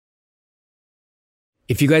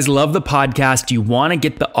If you guys love the podcast, you want to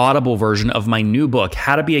get the Audible version of my new book,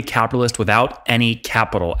 How to Be a Capitalist Without Any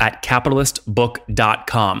Capital, at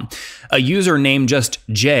capitalistbook.com. A user named just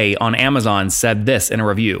Jay on Amazon said this in a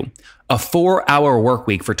review: a 4-hour work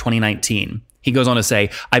week for 2019. He goes on to say,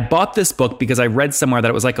 I bought this book because I read somewhere that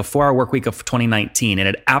it was like a 4-hour work week of 2019, and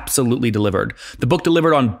it absolutely delivered. The book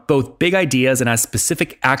delivered on both big ideas and has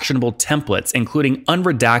specific actionable templates, including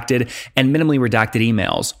unredacted and minimally redacted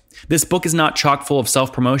emails. This book is not chock full of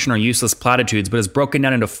self-promotion or useless platitudes, but is broken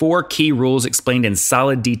down into 4 key rules explained in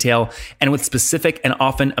solid detail and with specific and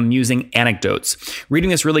often amusing anecdotes.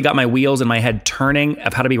 Reading this really got my wheels and my head turning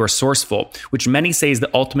of how to be resourceful, which many say is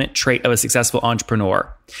the ultimate trait of a successful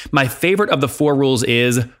entrepreneur. My favorite of the 4 rules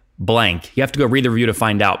is blank. You have to go read the review to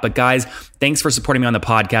find out. But guys, thanks for supporting me on the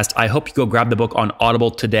podcast. I hope you go grab the book on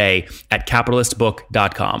Audible today at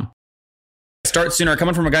capitalistbook.com. Start sooner,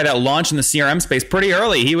 coming from a guy that launched in the CRM space pretty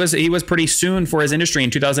early. He was pretty soon for his industry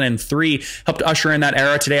in 2003. Helped usher in that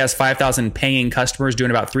era. Today has 5,000 paying customers,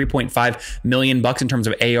 doing about $3.5 million in terms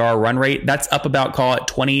of AR run rate. That's up about, call it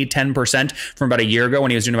 10% from about a year ago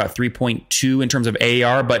when he was doing about 3.2 in terms of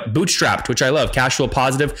AR. But bootstrapped, which I love. Cash flow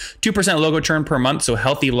positive, 2% logo churn per month, so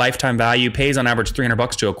healthy lifetime value. Pays on average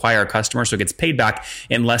 $300 to acquire a customer, so it gets paid back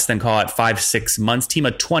in less than, call it 5-6 months. Team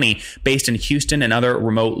of 20 based in Houston and other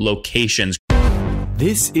remote locations.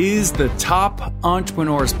 This is the Top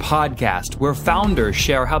Entrepreneurs Podcast, where founders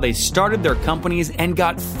share how they started their companies and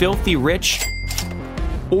got filthy rich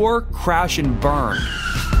or crash and burn.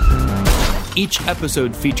 Each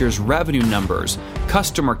episode features revenue numbers,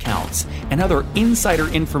 customer counts, and other insider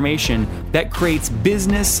information that creates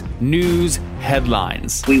business news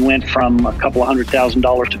headlines. We went from a couple of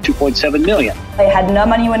 $100,000 to $2.7 million. I had no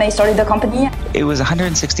money when I started the company. It was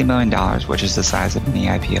 $160 million, which is the size of many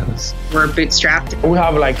IPOs. We're bootstrapped. We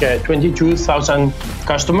have like 22,000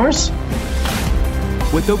 customers.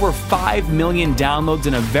 With over 5 million downloads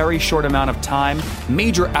in a very short amount of time,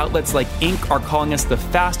 major outlets like Inc. are calling us the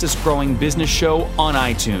fastest growing business show on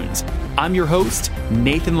iTunes. I'm your host,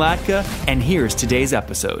 Nathan Latka, and here's today's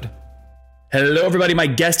episode. Hello, everybody. My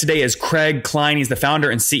guest today is Craig Klein. He's the founder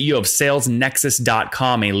and CEO of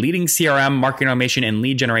SalesNexus.com, a leading CRM, marketing automation, and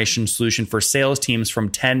lead generation solution for sales teams from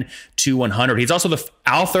 10 to 100. He's also the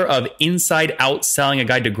author of Inside Out Selling, a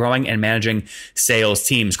guide to growing and managing sales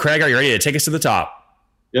teams. Craig, are you ready to take us to the top?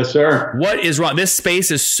 Yes, sir. What is wrong? This space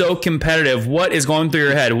is so competitive. What is going through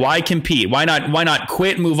your head? Why compete? Why not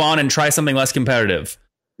quit, move on, and try something less competitive?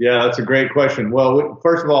 Yeah, that's a great question. Well,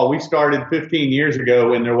 first of all, we started 15 years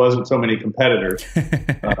ago when there wasn't so many competitors.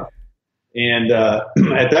 And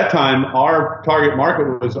at that time, our target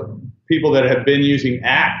market was people that had been using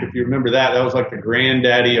Act. If you remember that, that was like the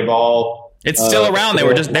granddaddy of all. It's still around.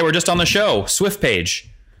 They were just on the show, SwiftPage.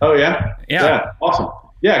 Oh, yeah? Yeah. Awesome.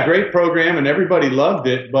 Yeah, great program, and everybody loved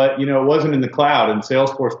it, but it wasn't in the cloud, and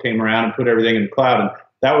Salesforce came around and put everything in the cloud, and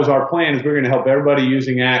that was our plan, is we were going to help everybody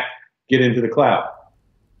using Act get into the cloud.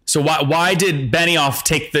 So why did Benioff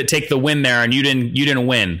take the win there, and you didn't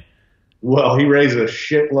win? Well, he raised a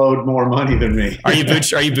shitload more money than me. Are you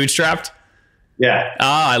bootstrapped? Yeah.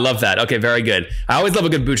 I love that. Okay, very good. I always love a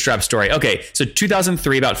good bootstrap story. Okay, so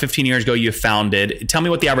 2003, about 15 years ago, you founded. Tell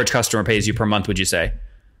me what the average customer pays you per month, would you say?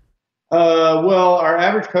 Well, our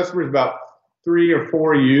average customer is about 3 or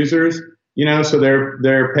 4 users, so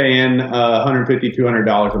they're paying $150,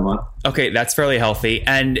 $200 a month. Okay, that's fairly healthy.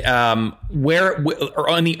 And where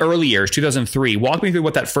in the early years, 2003, walk me through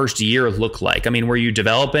what that first year looked like. I mean, were you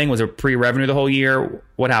developing? Was it pre-revenue the whole year?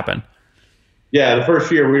 What happened? Yeah, the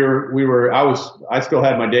first year I still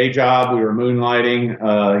had my day job. We were moonlighting,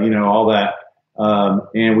 all that.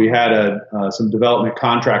 And we had some development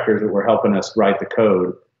contractors that were helping us write the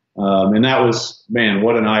code. And that was, man,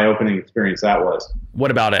 what an eye-opening experience that was.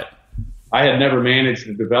 What about it? I had never managed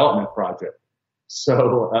a development project.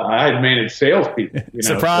 So I had managed salespeople.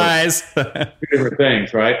 Surprise! So 2 different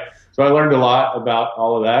things, right? So I learned a lot about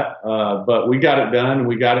all of that. But we got it done, and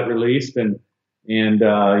we got it released, and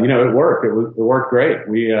it worked. It worked great.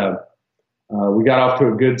 We got off to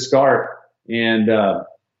a good start, and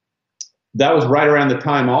that was right around the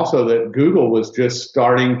time also that Google was just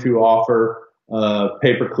starting to offer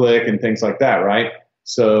pay-per-click and things like that, right?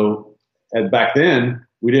 So back then,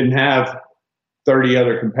 we didn't have 30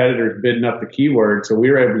 other competitors bidding up the keyword, so we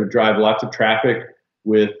were able to drive lots of traffic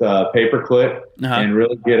with pay-per-click and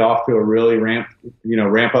really get off to a really ramp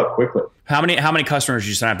up quickly. How many customers did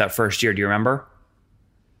you sign up that first year? Do you remember?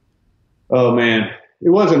 Oh man,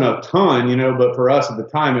 it wasn't a ton, but for us at the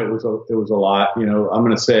time, it was a lot. I'm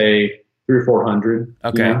going to say 300 or 400.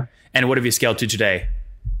 Okay. And what have you scaled to today?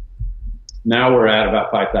 now we're at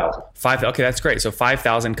about 5,000. Okay, that's great. So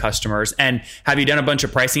 5,000 customers. And have you done a bunch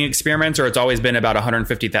of pricing experiments, or it's always been about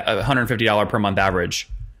 $150 per month average?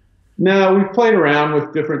 No, we've played around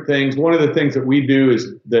with different things. One of the things that we do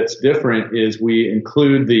that's different is we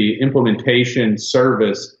include the implementation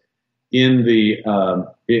service in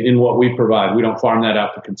in what we provide. We don't farm that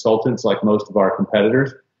out to consultants like most of our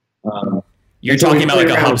competitors. You're talking about like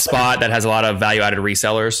a HubSpot that has a lot of value-added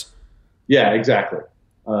resellers? Yeah, exactly.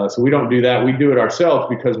 So we don't do that. We do it ourselves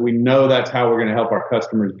because we know that's how we're going to help our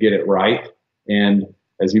customers get it right. And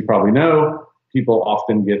as you probably know, people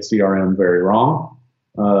often get CRM very wrong.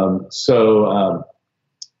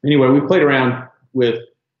 Anyway, we played around with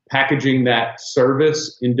packaging that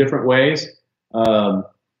service in different ways.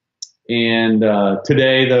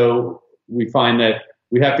 Today, though, we find that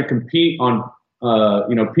we have to compete on,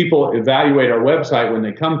 people evaluate our website when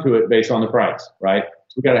they come to it based on the price, right?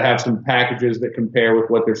 So we got to have some packages that compare with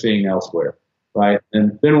what they're seeing elsewhere, right?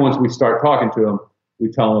 And then once we start talking to them,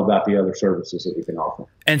 we tell them about the other services that we can offer.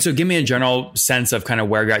 And so give me a general sense of kind of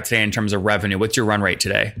where you're at today in terms of revenue. What's your run rate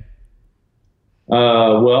today?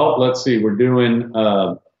 Well, let's see. We're doing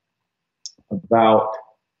about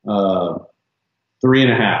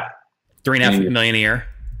 3.5 million a year.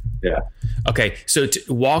 Yeah. Okay. So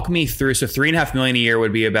walk me through. So 3.5 million a year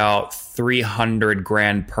would be about 300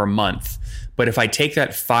 grand per month. But if I take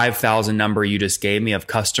that 5,000 number you just gave me of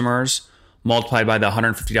customers multiplied by the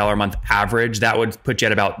 $150 a month average, that would put you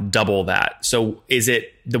at about double that. So is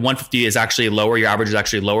it the 150 is actually lower? Your average is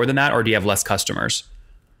actually lower than that, or do you have less customers?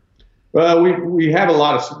 Well, we have a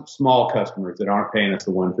lot of small customers that aren't paying us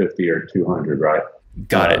the 150 or 200, right?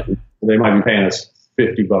 Got it. They might be paying us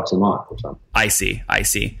 $50 a month or something. I see.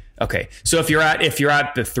 Okay. So if you're at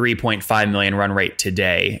the 3.5 million run rate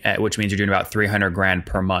today, which means you're doing about 300 grand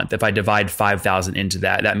per month. If I divide 5,000 into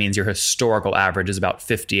that, that means your historical average is about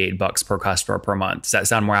 $58 per customer per month. Does that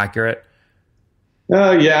sound more accurate?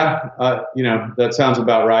 Yeah. That sounds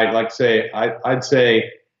about right. Like I'd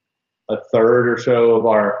say a third or so of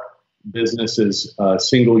our business is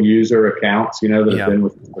single user accounts, that have been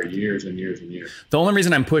with us for years and years and years. The only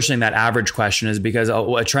reason I'm pushing that average question is because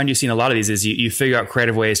a trend you've seen a lot of these is you figure out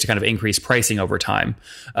creative ways to kind of increase pricing over time.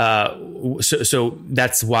 So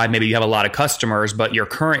that's why maybe you have a lot of customers, but your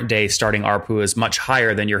current day starting ARPU is much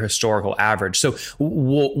higher than your historical average. So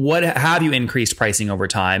what have you increased pricing over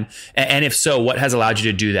time? And if so, what has allowed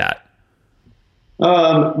you to do that?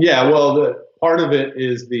 Well, the part of it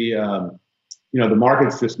is the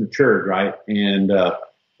market's just matured, right? And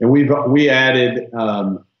we added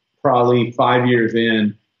probably 5 years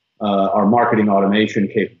in our marketing automation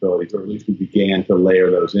capabilities, or at least we began to layer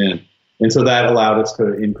those in. And so that allowed us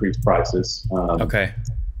to increase prices. Okay.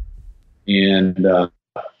 And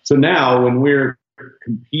so now when we're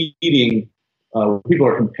competing, people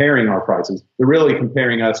are comparing our prices. They're really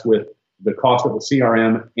comparing us with the cost of a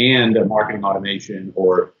CRM and a marketing automation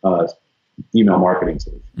or email marketing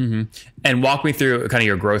solution. Mm-hmm. And walk me through kind of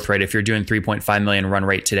your growth rate. If you're doing 3.5 million run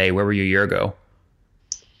rate today, where were you a year ago?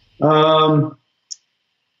 About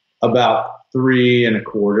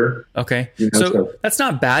 3.25. Okay. So that's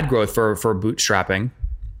not bad growth for bootstrapping.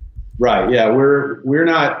 Right. Yeah. We're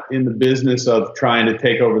not in the business of trying to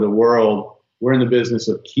take over the world. We're in the business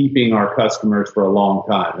of keeping our customers for a long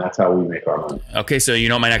time. That's how we make our money. Okay. So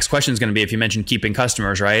my next question is going to be, if you mentioned keeping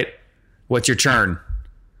customers, right? What's your churn?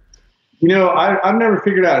 I've never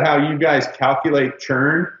figured out how you guys calculate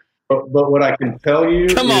churn, but what I can tell you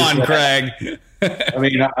Come on, Craig. I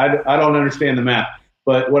mean, I don't understand the math,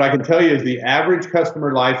 but what I can tell you is the average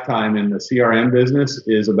customer lifetime in the CRM business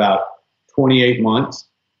is about 28 months,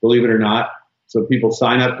 believe it or not. So people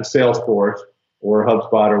sign up to Salesforce or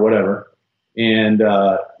HubSpot or whatever, and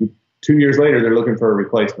 2 years later, they're looking for a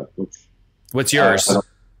replacement. What's yours?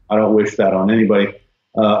 I don't wish that on anybody.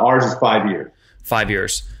 Ours is 5 years. 5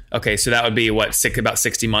 years. Okay, so that would be about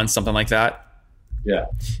 60 months, something like that. Yeah.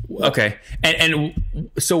 Okay. And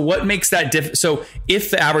so what makes that different? So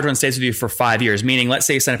if the average one stays with you for 5 years, meaning let's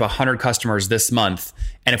say you sign up 100 customers this month,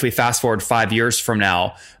 and if we fast forward 5 years from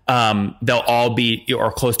now, they'll all be,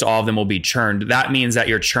 or close to all of them will be churned. That means that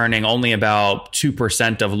you're churning only about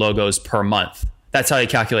 2% of logos per month. That's how you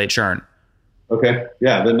calculate churn. Okay.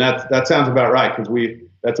 Yeah. Then that sounds about right.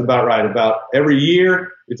 That's about right. About every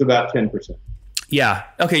year, it's about 10%. Yeah.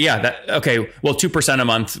 Okay. Yeah. Okay. Well, 2% a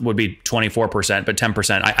month would be 24%, but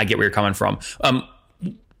 10%, I get where you're coming from.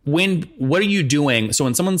 What are you doing? So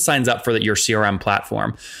when someone signs up for your CRM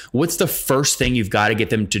platform, what's the first thing you've got to get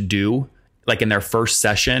them to do, like in their first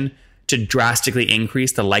session, to drastically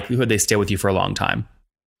increase the likelihood they stay with you for a long time?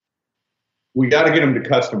 We got to get them to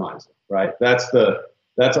customize it, right?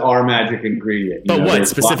 That's our magic ingredient. But what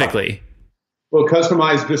specifically? Well,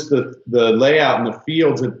 customize just the layout and the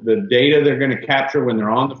fields, the data they're going to capture when they're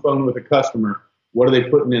on the phone with a customer. What are they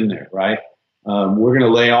putting in there, right? We're going to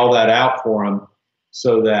lay all that out for them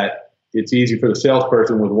so that it's easy for the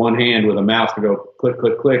salesperson with one hand with a mouse to go click,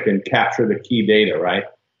 click, click and capture the key data, right?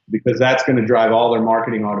 Because that's going to drive all their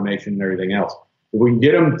marketing automation and everything else. If we can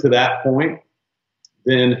get them to that point,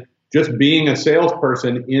 then just being a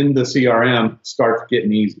salesperson in the CRM starts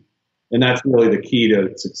getting easy. And that's really the key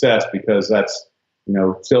to success, because that's,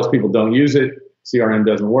 salespeople don't use it. CRM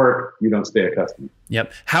doesn't work. You don't stay a customer.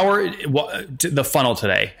 Yep. How are the funnel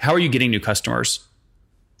today? How are you getting new customers?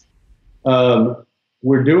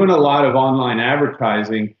 We're doing a lot of online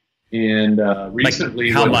advertising, and recently,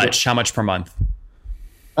 how much per month?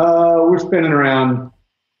 We're spending around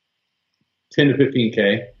 10 to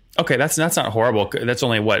 15K. Okay, that's not horrible. That's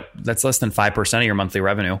only that's less than 5% of your monthly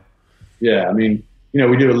revenue. Yeah, I mean,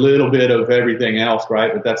 we do a little bit of everything else,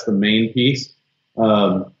 right? But that's the main piece.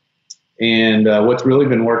 And what's really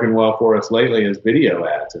been working well for us lately is video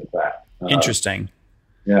ads, in fact. Interesting.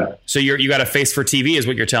 Yeah. So you got a face for TV is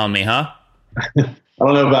what you're telling me, huh? I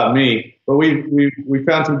don't know about me, but we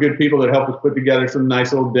found some good people that helped us put together some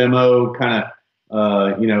nice little demo kind of,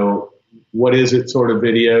 what is it sort of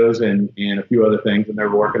videos and a few other things, and they're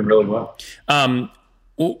working really well.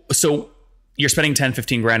 So you're spending 10,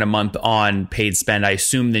 15 grand a month on paid spend. I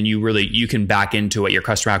assume then you can back into what your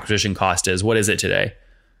customer acquisition cost is. What is it today?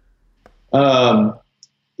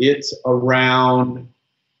 It's around,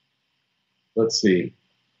 let's see.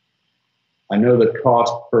 I know the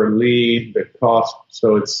cost per lead,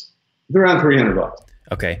 so it's around $300.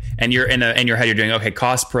 Okay. And you're in your head, you're doing, okay,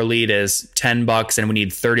 cost per lead is $10 and we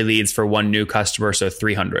need 30 leads for one new customer. So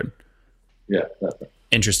 300. Yeah. That's right.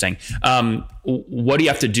 Interesting. What do you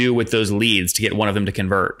have to do with those leads to get one of them to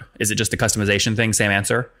convert? Is it just a customization thing? Same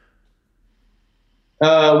answer?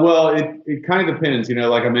 Well, it kind of depends.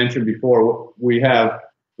 Like I mentioned before, we have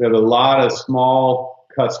a lot of small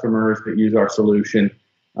customers that use our solution.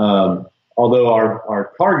 Although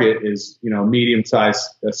our target is, medium-sized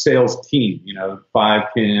sales team,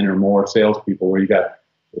 5, 10 or more salespeople, where you got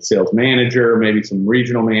a sales manager, maybe some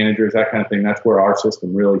regional managers, that kind of thing. That's where our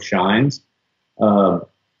system really shines.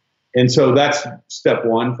 And so that's step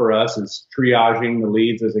one for us, is triaging the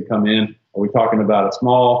leads as they come in. Are we talking about a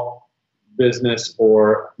small business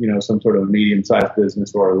or, some sort of medium-sized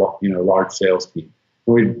business or a large sales team?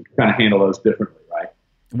 And we kind of handle those differently, right?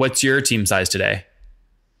 What's your team size today?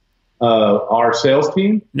 Our sales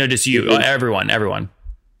team? No, just you. Everyone.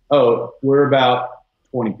 Oh, we're about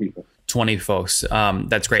 20 people. 20 folks.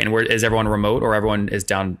 That's great. And is everyone remote or everyone is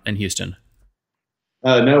down in Houston?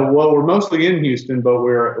 No, well, we're mostly in Houston, but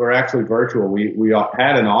we're actually virtual. We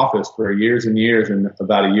had an office for years and years, and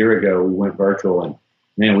about a year ago we went virtual, and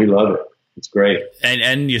man, we love it. It's great.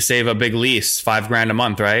 And you save a big lease, $5,000 a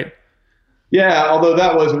month, right? Yeah, although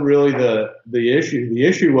that wasn't really the issue. The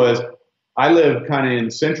issue was I live kind of in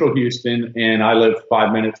central Houston, and I lived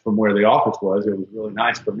 5 minutes from where the office was. It was really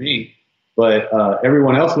nice for me, but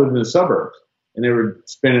everyone else lived in the suburbs, and they would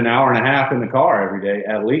spend an hour and a half in the car every day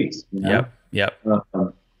at least. Yep.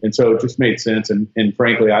 And so it just made sense, and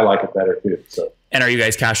frankly, I like it better too. So. And are you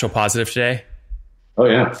guys cash flow positive today? Oh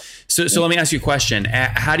yeah. So let me ask you a question.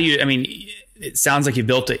 How do you? I mean, it sounds like you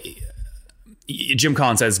built Jim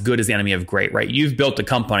Collins says good is the enemy of great, right? You've built a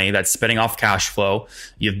company that's spinning off cash flow.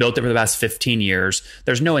 You've built it for the past 15 years.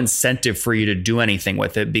 There's no incentive for you to do anything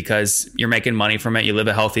with it because you're making money from it. You live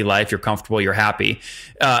a healthy life. You're comfortable. You're happy.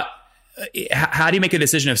 How do you make a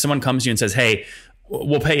decision if someone comes to you and says, hey,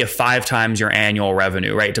 we'll pay you 5 times your annual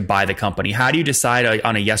revenue, right, to buy the company? How do you decide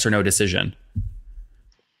on a yes or no decision?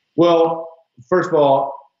 Well, first of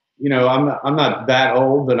all, I'm not that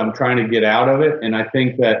old that I'm trying to get out of it. And I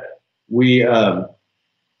think that we have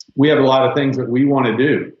a lot of things that we want to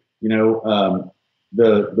do.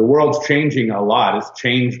 The world's changing a lot. It's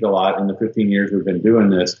changed a lot in the 15 years we've been doing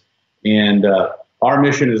this. And our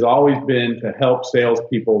mission has always been to help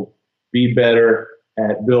salespeople be better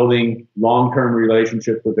at building long-term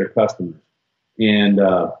relationships with their customers. And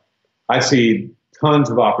I see tons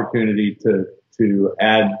of opportunity to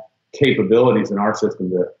add capabilities in our system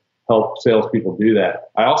to help salespeople do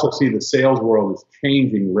that. I also see the sales world is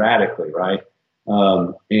changing radically, right?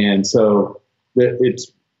 And so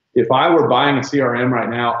if I were buying a CRM right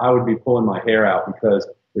now, I would be pulling my hair out because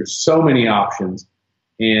there's so many options.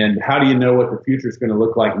 And how do you know what the future is going to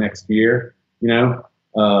look like next year?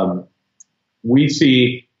 We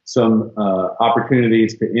see some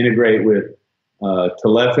opportunities to integrate with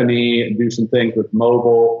telephony and do some things with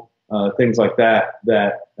mobile. things like that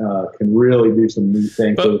can really do some neat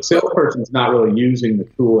things. So the salesperson's not really using the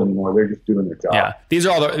tool anymore; they're just doing their job. Yeah, this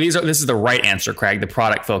is the right answer, Craig. The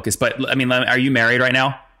product focus. But I mean, are you married right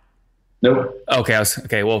now? Nope.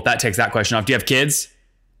 Okay. Well, that takes that question off. Do you have kids?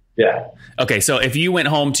 Yeah. Okay. So if you went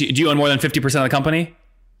home do you own more than 50% of the company?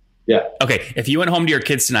 Yeah. Okay. If you went home to your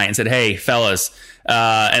kids tonight and said, "Hey, fellas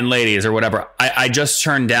and ladies or whatever, I just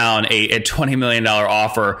turned down a $20 million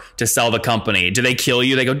offer to sell the company," do they kill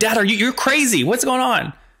you? They go, "Dad, you're crazy. What's going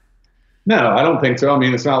on?" No, I don't think so. I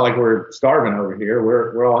mean, it's not like we're starving over here.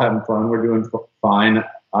 We're all having fun. We're doing fine.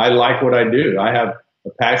 I like what I do. I have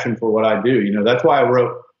a passion for what I do. You know, that's why I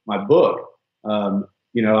wrote my book.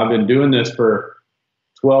 You know, I've been doing this for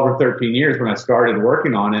 12 or 13 years when I started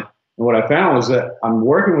working on it. And what I found was that I'm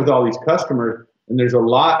working with all these customers, and there's a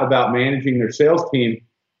lot about managing their sales team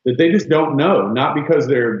that they just don't know, not because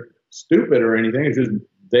they're stupid or anything. It's just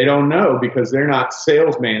they don't know because they're not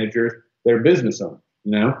sales managers, they're business owners,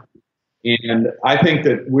 you know? And I think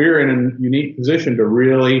that we're in a unique position to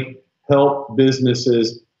really help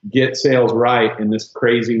businesses get sales right in this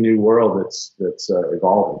crazy new world that's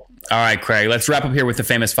evolving. All right, Craig, let's wrap up here with the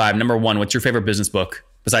famous five. Number one, what's your favorite business book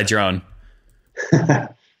besides your own?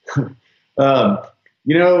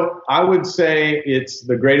 You know, I would say it's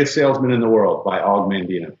The Greatest Salesman in the World by Og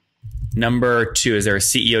Mandino. Number two, is there a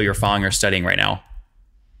CEO you're following or studying right now?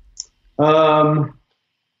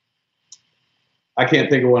 I can't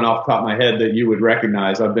think of one off the top of my head that you would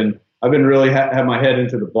recognize. I've been really have my head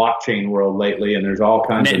into the blockchain world lately, and there's all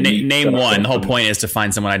kinds of name one. The whole point is to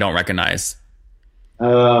find someone I don't recognize.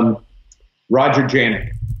 Roger Janik.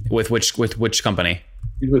 With which company?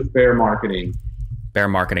 He's with Bear Marketing. Bear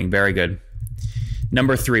Marketing, very good.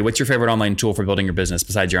 Number three, what's your favorite online tool for building your business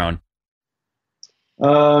besides your own?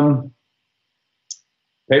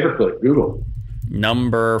 Pay-per-click, Google.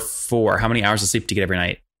 Number four, how many hours of sleep do you get every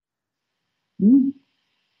night?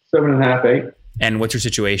 7.5, 8. And what's your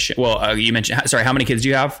situation? Well, you mentioned, sorry, how many kids do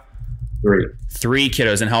you have? 3. 3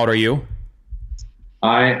 kiddos. And how old are you?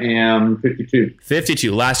 I am 52.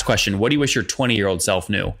 52. Last question. What do you wish your 20-year-old self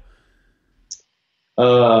knew?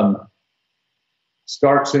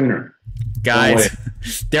 Start sooner. Guys,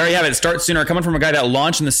 there you have it. Start sooner. Coming from a guy that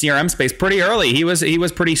launched in the CRM space pretty early. He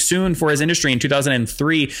was pretty soon for his industry in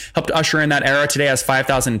 2003. Helped usher in that era. Today has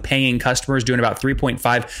 5,000 paying customers, doing about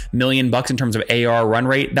 $3.5 million in terms of AR run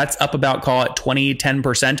rate. That's up about, call it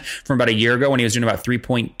 10% from about a year ago when he was doing about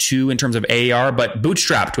 3.2 in terms of AR, but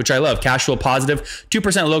bootstrapped, which I love. Cash flow positive,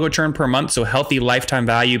 2% logo churn per month. So healthy lifetime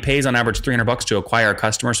value, pays on average $300 to acquire a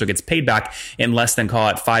customer. So it gets paid back in less than, call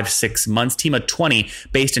it 5-6 months. Team of 20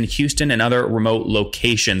 based in Houston and other remote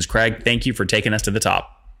locations. Craig, thank you for taking us to the top.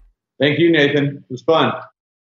 Thank you, Nathan. It was fun.